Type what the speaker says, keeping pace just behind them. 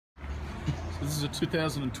This is a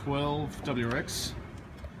 2012 WRX.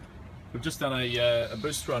 We've just done a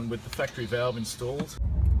boost run with the factory valve installed.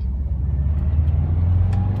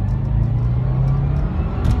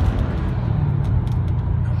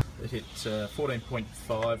 It hit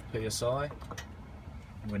 14.5 psi.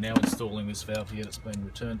 We're now installing this valve here that's been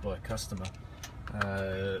returned by a customer.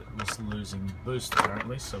 It was losing boost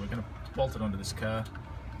apparently, so we're going to bolt it onto this car,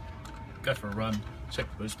 go for a run, check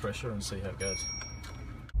the boost pressure and see how it goes.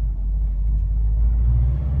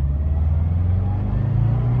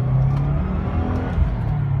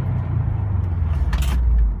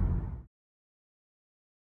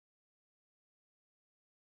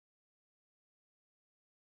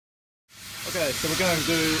 Okay, so we're going to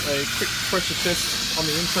do a quick pressure test on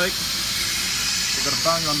the intake. We've got a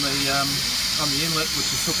bung on the inlet,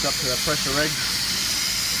 which is hooked up to our pressure reg.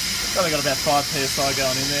 It's only got about 5 psi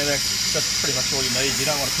going in there. That's pretty much all you need.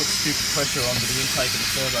 You don't want to put stupid pressure onto the intake of the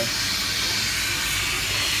turbo.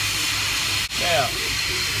 Now,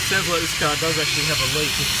 it sounds like this car does actually have a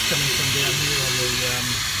leak, which is coming from down here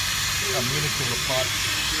on the intercooler pipe.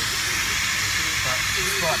 But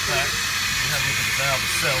despite that, we have a look at the valve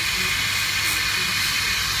itself.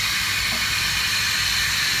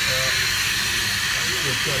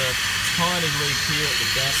 We've got a tiny leak here at the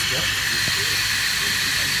gasket.